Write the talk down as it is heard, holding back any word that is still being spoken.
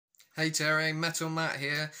Hey Terry, Metal Matt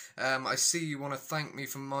here. I see you want to thank me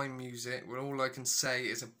for my music. Well, all I can say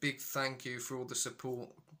is a big thank you for all the support,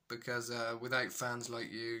 because without fans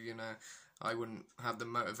like you, I wouldn't have the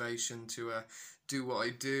motivation to do what I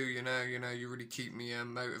do. You really keep me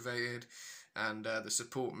motivated, and the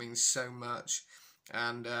support means so much.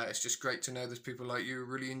 And it's just great to know there's people like you who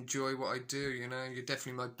really enjoy what I do. You're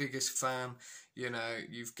definitely my biggest fan.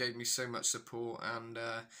 You've gave me so much support, and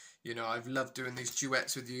I've loved doing these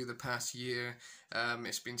duets with you the past year.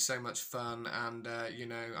 It's been so much fun, and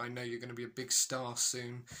I know you're going to be a big star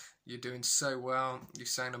soon. You're doing so well. You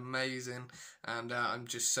sound amazing, and I'm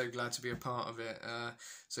just so glad to be a part of it.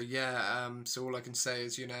 So all I can say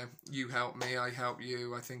is, you help me, I help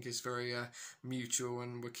you. I think it's very mutual,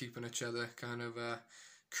 and we're keeping each other kind of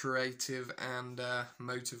creative and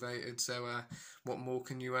motivated. So what more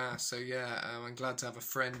can you ask? So I'm glad to have a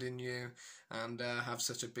friend in you, and have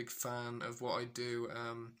such a big fan of what I do.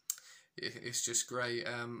 It's just great.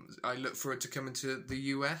 I look forward to coming to the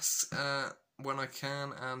US when I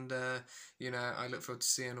can, and I look forward to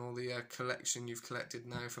seeing all the collection you've collected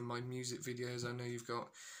now from my music videos. I know you've got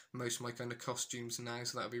most of my kind of costumes now,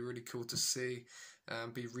 so that'll be really cool to see,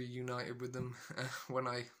 be reunited with them when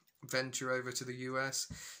I venture over to the US.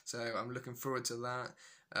 So I'm looking forward to that.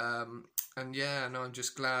 I'm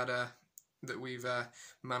just glad that we've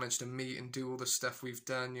managed to meet and do all the stuff we've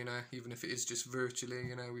done, even if it is just virtually.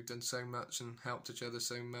 We've done so much and helped each other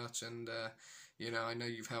so much, and I know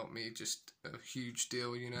you've helped me just a huge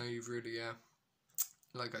deal. You've really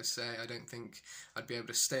like I say, I don't think I'd be able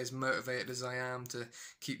to stay as motivated as I am to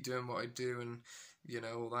keep doing what I do, and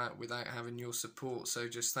all that, without having your support. So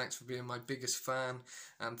just thanks for being my biggest fan,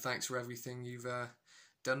 and thanks for everything you've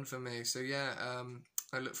done for me. So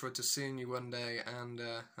I look forward to seeing you one day, and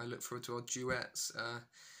I look forward to our duets.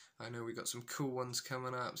 I know we got some cool ones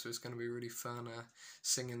coming up, so it's going to be really fun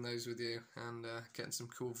singing those with you, and getting some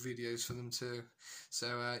cool videos for them too.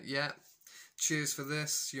 So cheers for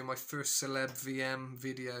this. You're my first celeb VM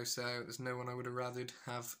video, so there's no one I would have rather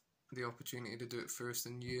have the opportunity to do it first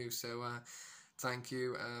than you. So thank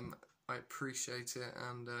you. I appreciate it,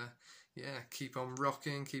 and keep on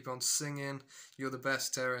rocking, keep on singing. You're the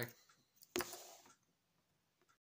best, Terry.